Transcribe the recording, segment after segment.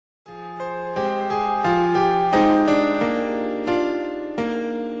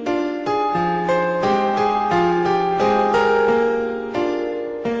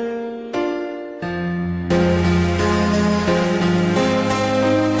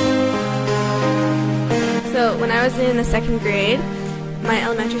I was in the 2nd grade, my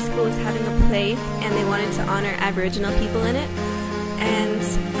elementary school was having a play and they wanted to honor Aboriginal people in it. And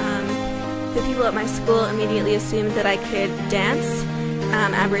the people at my school immediately assumed that I could dance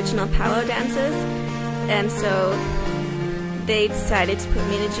Aboriginal powwow dances. And so they decided to put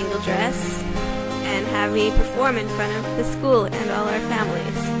me in a jingle dress and have me perform in front of the school and all our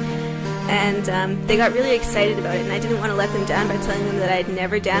families. And they got really excited about it, and I didn't want to let them down by telling them that I'd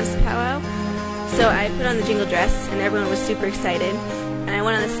never danced powwow. So I put on the jingle dress, and everyone was super excited. And I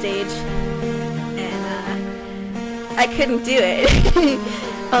went on the stage, and I couldn't do it.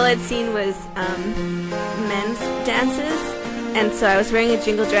 All I'd seen was men's dances, and so I was wearing a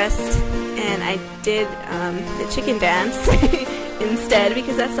jingle dress, and I did the chicken dance instead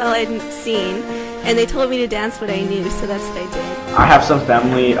because that's all I'd seen. And they told me to dance what I knew, so that's what I did. I have some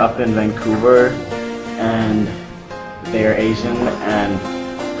family up in Vancouver, and they are Asian, and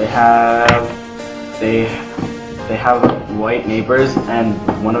they have white neighbors, and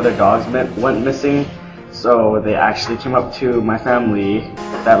one of their dogs went missing. So they actually came up to my family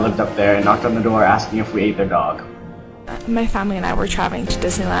that lived up there and knocked on the door asking if we ate their dog. My family and I were traveling to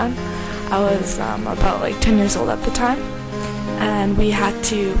Disneyland. I was about 10 years old at the time, and we had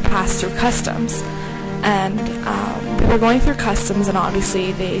to pass through customs. And we were going through customs, and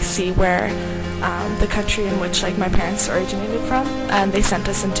obviously they see where the country in which my parents originated from, and they sent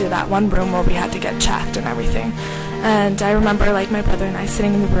us into that one room where we had to get checked and everything. And I remember my brother and I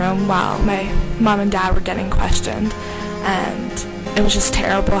sitting in the room while my mom and dad were getting questioned, and it was just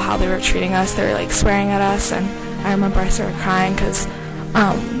terrible how they were treating us. They were swearing at us, and I remember I started crying because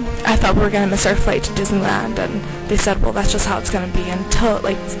I thought we were going to miss our flight to Disneyland, and they said, well, that's just how it's going to be. And till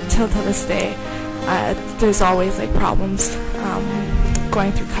this day, there's always problems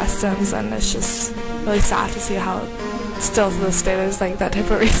going through customs, and it's just really sad to see how still to this day there's that type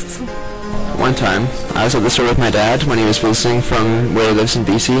of racism. One time, I was at the store with my dad when he was visiting from where he lives in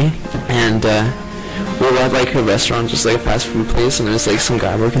BC, and we were at a restaurant, just a fast food place, and there's some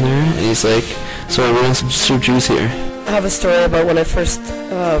guy working there, and he's like, so I want some juice here. I have a story about when I first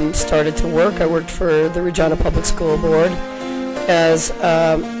started to work. I worked for the Regina Public School Board as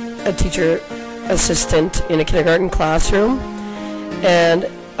a teacher assistant in a kindergarten classroom, and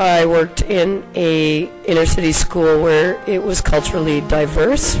I worked in a inner city school where it was culturally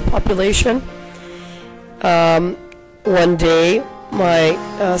diverse population. One day, my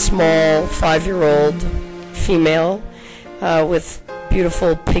small 5-year-old female with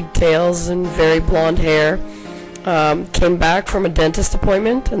beautiful pigtails and very blonde hair came back from a dentist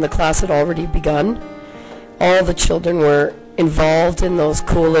appointment, and the class had already begun. All the children were involved in those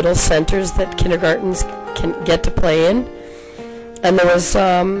cool little centers that kindergartens can get to play in. And there was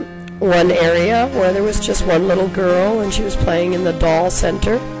one area where there was just one little girl, and she was playing in the doll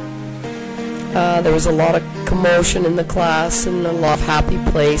center. There was a lot of commotion in the class and a lot of happy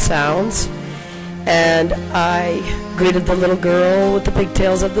play sounds. And I greeted the little girl with the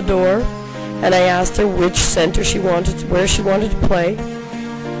pigtails at the door, and I asked her which center where she wanted to play.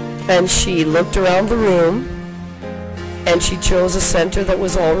 And she looked around the room, and she chose a center that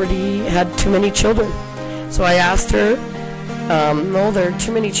had too many children. So I asked her, no, there are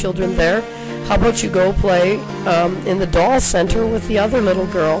too many children there. How about you go play in the doll center with the other little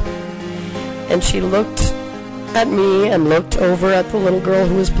girl? And she looked at me and looked over at the little girl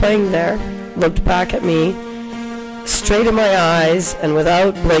who was playing there, looked back at me, straight in my eyes, and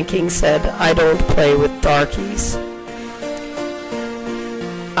without blinking said, I don't play with darkies.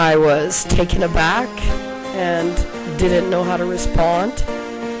 I was taken aback and didn't know how to respond,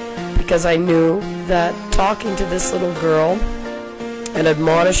 because I knew that talking to this little girl and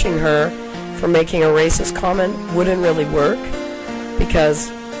admonishing her for making a racist comment wouldn't really work, because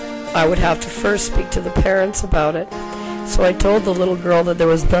I would have to first speak to the parents about it. So I told the little girl that there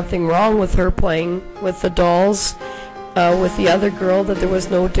was nothing wrong with her playing with the dolls with the other girl, that there was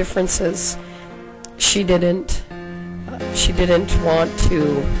no differences. She didn't want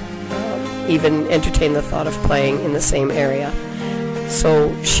to even entertain the thought of playing in the same area.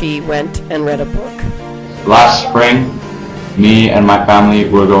 So she went and read a book. Last spring, me and my family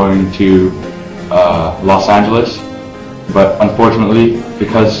were going to Los Angeles, but unfortunately,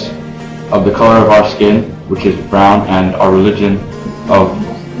 because of the color of our skin, which is brown, and our religion of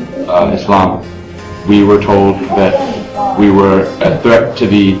Islam, we were told that we were a threat to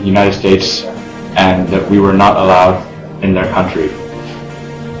the United States and that we were not allowed in their country.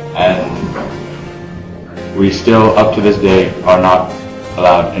 And we still, up to this day, are not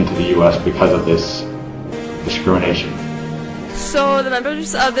allowed into the U.S. because of this discrimination. So the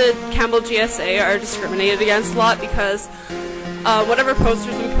members of the Campbell GSA are discriminated against a lot because whatever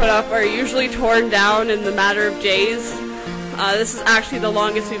posters we put up are usually torn down in the matter of days. This is actually the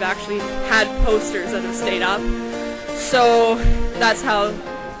longest we've actually had posters that have stayed up. So that's how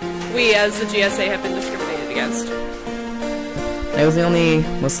we as the GSA have been discriminated against. I was the only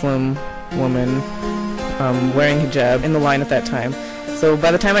Muslim woman wearing hijab in the line at that time. So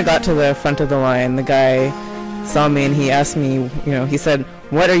by the time I got to the front of the line, the guy saw me and he asked me, he said,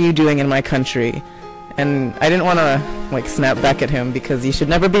 "What are you doing in my country?" And I didn't want to snap back at him because you should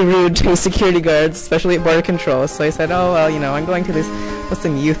never be rude to security guards, especially at border control. So I said, "Oh well, I'm going to this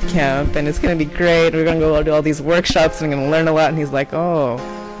Muslim youth camp and it's going to be great. We're going to go to all these workshops and I'm going to learn a lot." And he's like, "Oh,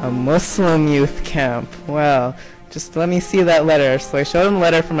 a Muslim youth camp. Well, just let me see that letter." So I showed him the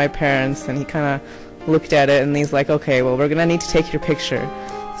letter from my parents and he kind of looked at it and he's like, "Okay, well, we're going to need to take your picture.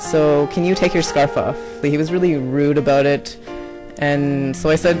 So can you take your scarf off?" He was really rude about it. And so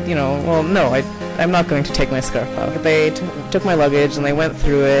I said, "Well, no, I'm not going to take my scarf off." They took my luggage and they went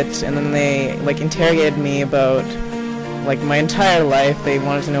through it and then they interrogated me about my entire life. They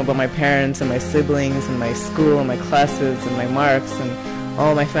wanted to know about my parents and my siblings and my school and my classes and my marks and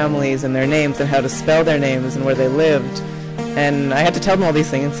all my families and their names and how to spell their names and where they lived. And I had to tell them all these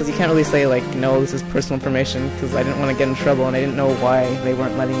things because you can't really say no, this is personal information, because I didn't want to get in trouble and I didn't know why they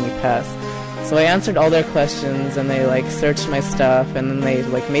weren't letting me pass. So I answered all their questions and they searched my stuff and then they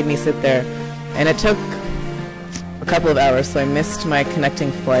made me sit there. And it took a couple of hours, so I missed my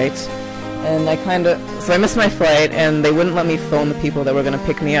connecting flight. And I missed my flight and they wouldn't let me phone the people that were going to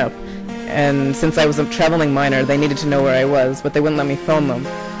pick me up. And since I was a traveling minor, they needed to know where I was, but they wouldn't let me phone them.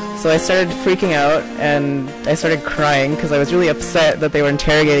 So I started freaking out and I started crying because I was really upset that they were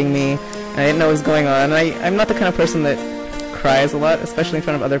interrogating me and I didn't know what was going on. I'm not the kind of person that cries a lot, especially in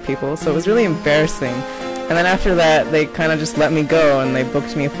front of other people, so it was really embarrassing. And then after that, they kind of just let me go and they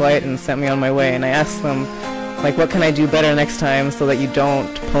booked me a flight and sent me on my way. And I asked them, what can I do better next time so that you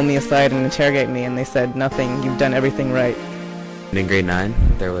don't pull me aside and interrogate me? And they said, "Nothing, you've done everything right." In grade 9,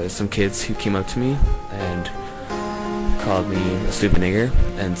 there was some kids who came up to me and called me a stupid nigger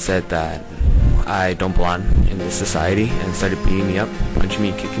and said that I don't belong in this society and started beating me up, punching me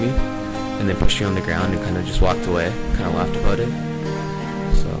and kicking me, and then pushed me on the ground and kind of just walked away, kind of laughed about it.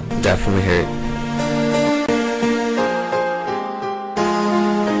 So definitely hurt.